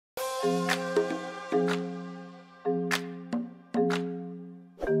Hey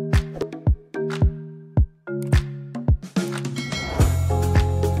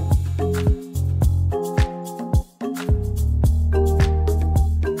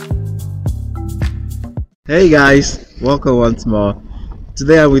guys, welcome once more.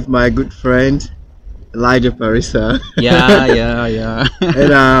 Today I'm with my good friend Elijah Parisa. Yeah.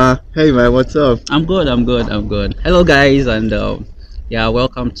 And hey man, what's up? I'm good. Hello guys, and I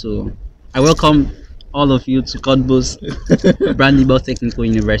welcome all of you to Cottbus, Brandenburg Technical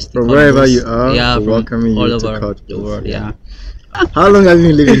University. From Cottbus. wherever you are, Yeah, we're from welcoming all you to over Cottbus. the world. Yeah. How long have you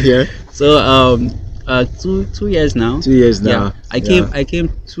been living here? So 2 years now. 2 years now. Yeah. I came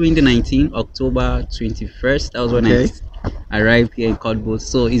 2019 October 21st. That was when I arrived here in Cottbus.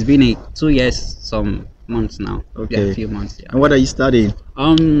 So it's been 2 years, some months now. Okay. Yeah, a few months. Yeah. And what are you studying?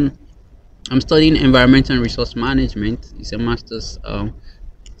 I'm studying environmental and resource management. It's a master's.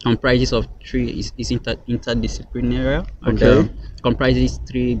 Comprises of three. Is interdisciplinary and comprises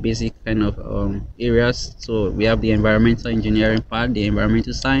three basic kind of areas. So we have the environmental engineering part, the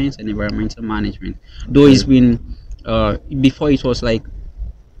environmental science, and environmental management. Though it's been before it was like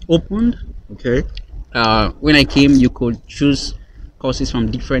opened. Okay. When I came, you could choose courses from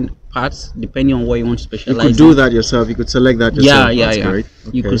different parts depending on what you want to specialize. You could do that yourself. You could select that yourself. Yeah. Great.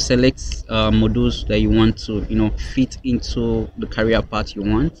 Okay. You could select modules that you want to, fit into the career path you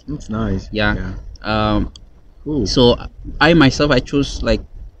want. That's nice. Yeah. Cool. So I myself, I chose like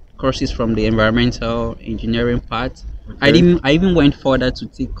courses from the environmental engineering part. Okay. I even went further to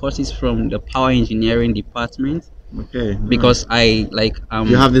take courses from the power engineering department. Okay. Because I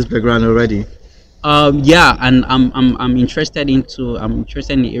you have this background already. Yeah, and I'm interested in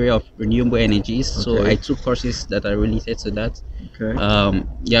the area of renewable energies. So I took courses that are related to that. Okay.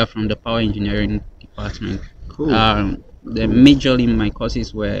 Yeah, from the power engineering department. Cool. Majorly my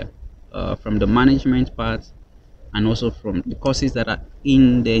courses were from the management part, and also from the courses that are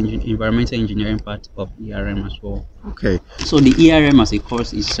in the environmental engineering part of ERM as well. Okay. So the ERM as a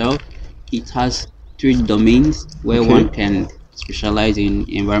course itself, it has three domains where one can specialize in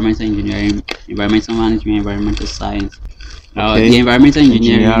environmental engineering, environmental management, environmental science. The environmental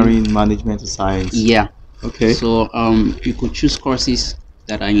engineering management, science. Yeah. Okay. So you could choose courses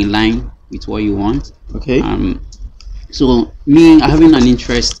that are in line with what you want. Okay. So me having an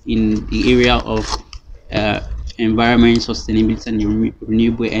interest in the area of environment, sustainability, and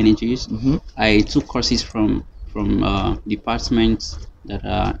renewable energies, I took courses from departments that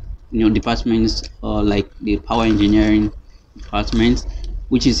are departments like the power engineering department,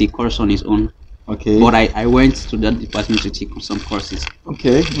 which is a course on its own. Okay. But I went to that department to take some courses.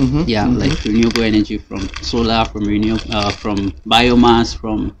 Okay. Like renewable energy from solar, from from biomass,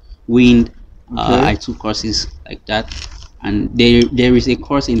 from wind. I took courses like that, and there is a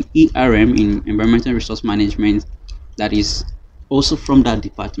course in ERM, in environmental resource management, that is also from that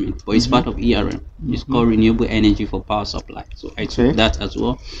department, but it's part of ERM. It's called renewable energy for power supply. So I took that as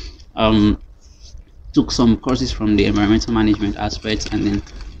well. Took some courses from the environmental management aspects, and then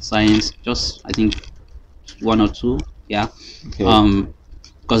science, just I think 1 or 2. Yeah. Okay.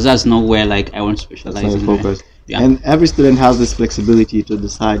 Because that's not where like I want to specialize in. Focus. Yeah. And every student has this flexibility to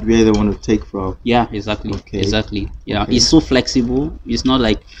decide where they want to take from. Yeah, exactly. Exactly. Yeah. It's so flexible. It's not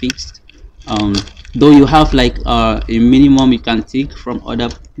like fixed. Though you have like a minimum you can take from other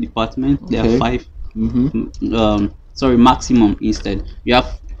departments. There are 5. Sorry, maximum instead. You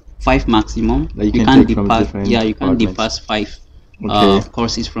have 5 maximum. You can depart. You can depart 5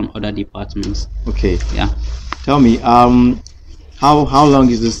 courses from other departments. Okay. Yeah. Tell me, how long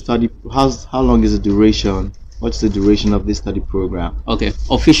is the study? How long is the duration? What's the duration of this study program? Okay,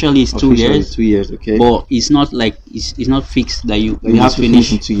 officially it's 2 years. 2 years, okay. But it's not like it's not fixed that you have to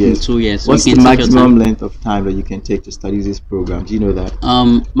finish in 2 years. In 2 years. What's the maximum length of time that you can take to study this program? Do you know that?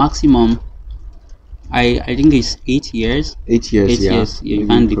 Maximum, I think it's 8 years. 8 years. 8 years. Yeah, you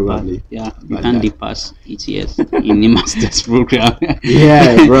can't depart. Yeah, you can't depart 8 years in the master's program.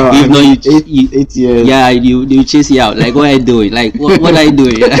 Yeah, bro. If not, 8 years. Yeah, you chase you out. Like, what are you doing? Like, what are you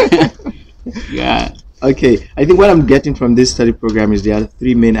doing? Yeah. Okay, I think what I'm getting from this study program is there are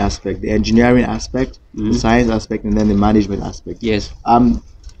 3 main aspects: the engineering aspect, the science aspect, and then the management aspect. Yes.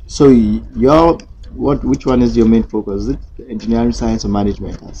 So which one is your main focus? Is it the engineering, science, or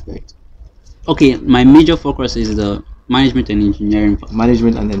management aspect? Okay, my major focus is the management and engineering part.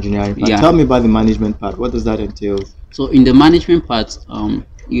 Management and engineering part. Yeah. Tell me about the management part. What does that entail? So in the management part,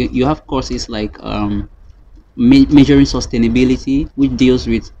 you have courses like measuring sustainability, which deals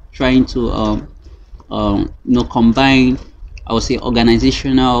with trying to combine, I would say,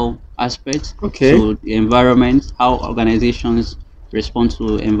 organizational aspects. Okay. So the environment, how organizations respond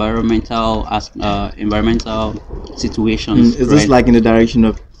to environmental situations. Is this like in the direction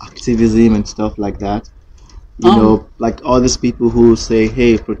of activism and stuff like that? You know, like all these people who say,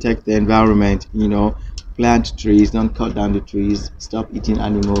 hey, protect the environment, you know, plant trees, don't cut down the trees, stop eating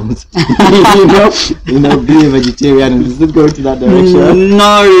animals, you know, be a vegetarian. Does it go into that direction?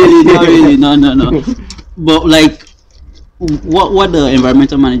 Not really, no. But like, what the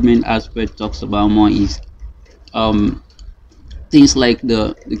environmental management aspect talks about more is things like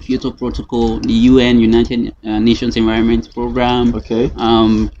the Kyoto Protocol, the United Nations Environment Program. Okay.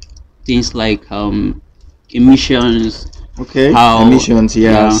 Things like emissions. Okay. How emissions,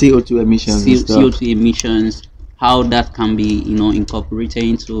 yeah. CO2 emissions. CO2 emissions. How that can be, you know, incorporated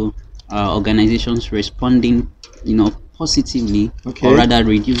into organizations responding, you know, positively, or rather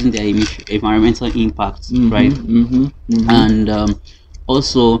reducing their environmental impacts, right? And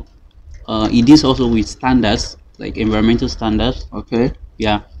also, it is also with standards like environmental standards. Okay.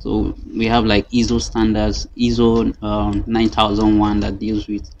 Yeah. So we have like ISO standards, ISO 9001 that deals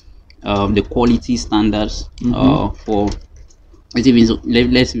with the quality standards for let's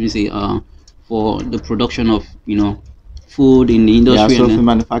even say for the production of, you know, food in the industry, so and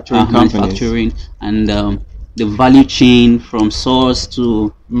manufacturing and the value chain from source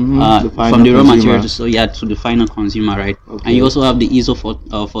to from the raw material to the final consumer, right? And you also have the ISO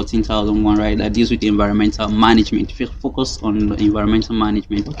 14001, right, that deals with the environmental management, focus on the environmental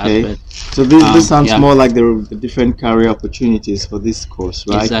management aspect. So this sounds more like the different career opportunities for this course,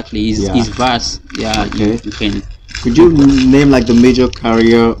 right? Exactly. It's vast. Yeah. You can. Could you name like the major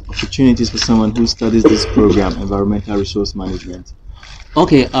career opportunities for someone who studies this program, environmental resource management?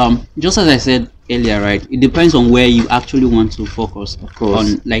 Okay, just as I said earlier, right, it depends on where you actually want to focus. Of course.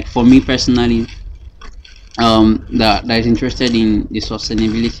 On, like, for me personally, that is interested in the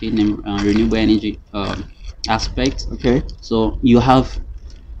sustainability and renewable energy aspect. Okay. So you have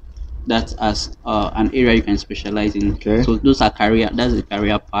that as an area you can specialize in. Okay. So those are that's the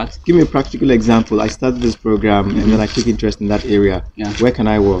career part. Give me a practical example. I started this program and then I took interest in that area. Yeah. Where can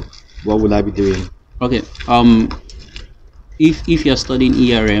I work? What would I be doing? Okay. If you're studying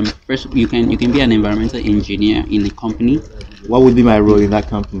ERM, first you can be an environmental engineer in a company. What would be my role in that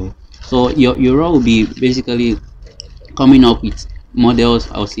company? So your role will be basically coming up with models.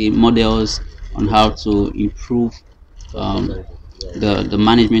 I would say models on how to improve the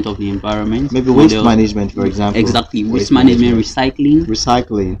management of the environment. Maybe waste management, for example. Exactly, waste management, recycling.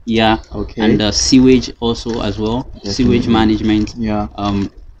 Recycling. Yeah. Okay. And sewage also as well. Definitely. Sewage management. Yeah.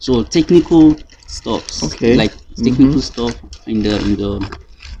 So technical stuff. Okay. Like technical stuff in the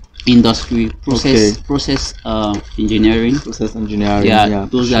industry, process engineering. Process engineering. Yeah,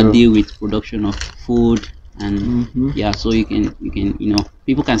 those that deal with production of food and so you can you know,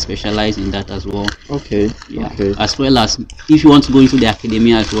 people can specialize in that as well. Okay. Yeah. Okay. As well as if you want to go into the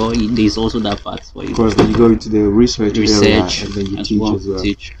academia as well, there's also that part for you. Of course, then you go into the research area and then you as teach well, as well.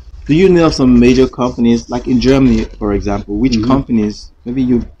 Do you know some major companies, like in Germany, for example? Which companies? Maybe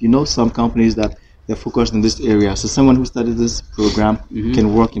you know some companies that they're focused in this area. So someone who studied this program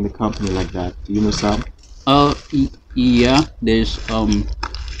can work in a company like that. Do you know some? Yeah. There's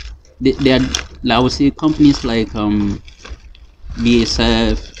there are, I would say, companies like BASF.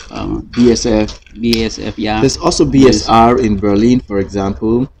 BASF. Yeah. There's also BSR in Berlin, for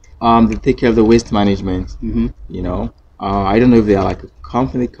example. They take care of the waste management. You know, I don't know if they are like a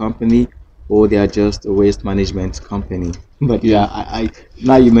company or they are just a waste management company. But yeah, I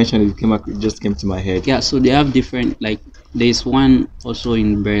now you mentioned it just came to my head. Yeah, so they have different, like there's one also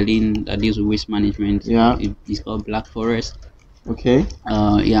in Berlin that deals with waste management. Yeah. It's called Black Forest. Okay.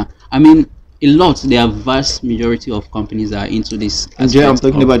 Yeah. I mean, a lot. There are vast majority of companies that are into this. I'm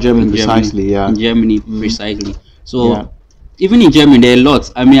talking about Germany precisely. Yeah. In Germany precisely. So even in Germany, there are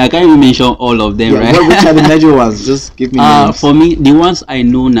lots. I mean, I can't even mention all of them, right? Which are the major ones? Just give me names. For me, the ones I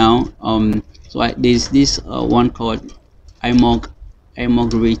know now. There's this one called IMOG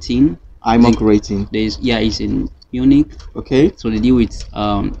rating. IMOG rating. It's in Munich. Okay. So they deal with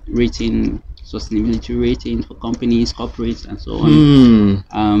rating, sustainability rating for companies, corporates, and so on.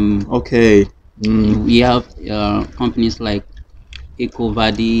 Okay. We have companies like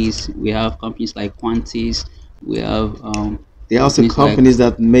EcoVadis. We have companies like Quantis. We have there are also companies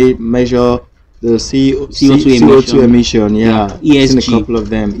that may measure the CO2 emission. Yeah. ESG. I've seen a couple of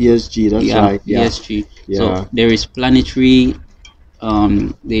them. ESG. That's right. Yeah. ESG. Yeah. So there is Planetary.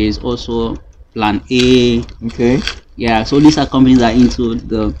 There is also Plan A. Okay. Yeah. So these are companies that are into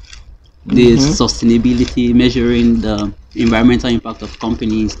the sustainability, measuring the environmental impact of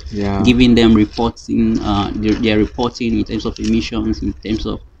companies, giving them reporting, their reporting in terms of emissions, in terms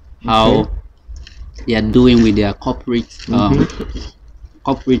of how they are doing with their corporate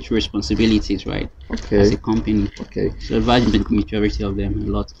responsibilities, right? Okay. As a company. Okay. So the vast majority of them, a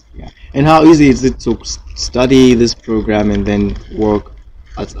lot. Yeah. And how easy is it to study this program and then work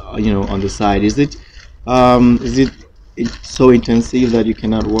as on the side? Is it so intensive that you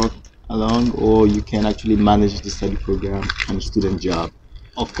cannot work along, or you can actually manage the study program and the student job?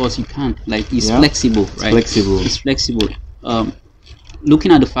 Of course you can. Like it's flexible, right? It's flexible.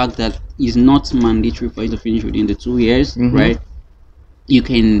 Looking at the fact that it's not mandatory for you to finish within the 2 years, right? You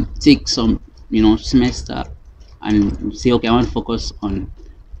can take some, semester and say, okay, I want to focus on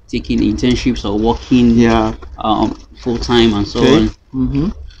taking internships or working full time and so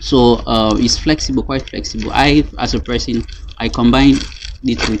on. So it's flexible, quite flexible. As a person, I combine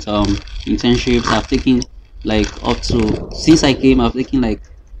it with internships. I've taken like up to, since I came, I've taken like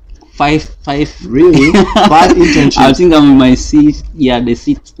five really 5 internships. I think I'm in my seat, the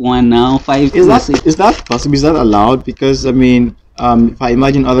seat one now. 5 is that possible? Is that allowed? Because I mean, if I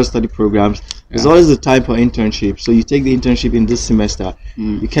imagine other study programs, there's always a time for internship. So you take the internship in this semester.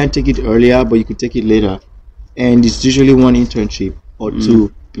 You can't take it earlier, but you could take it later, and it's usually 1 internship or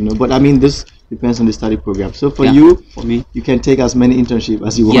 2. But I mean, this depends on the study program. So for me, you can take as many internships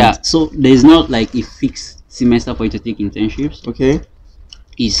as you want. Yeah. So there's not like a fixed semester for you to take internships. Okay.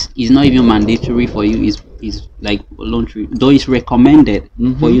 Is not even mandatory for you. Is like voluntary, though it's recommended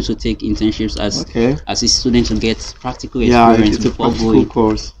for you to take internships as a student to get practical experience it's a before practical going.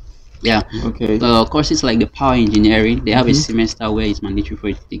 course. Yeah. Okay. Courses like the power engineering, they have a semester where it's mandatory for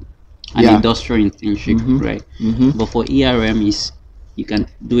you to take an industrial internship, right? But for ERM, you can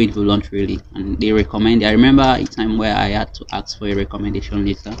do it voluntarily, and they recommend. I remember a time where I had to ask for a recommendation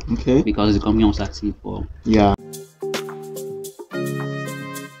letter, because the company was asking for. Yeah.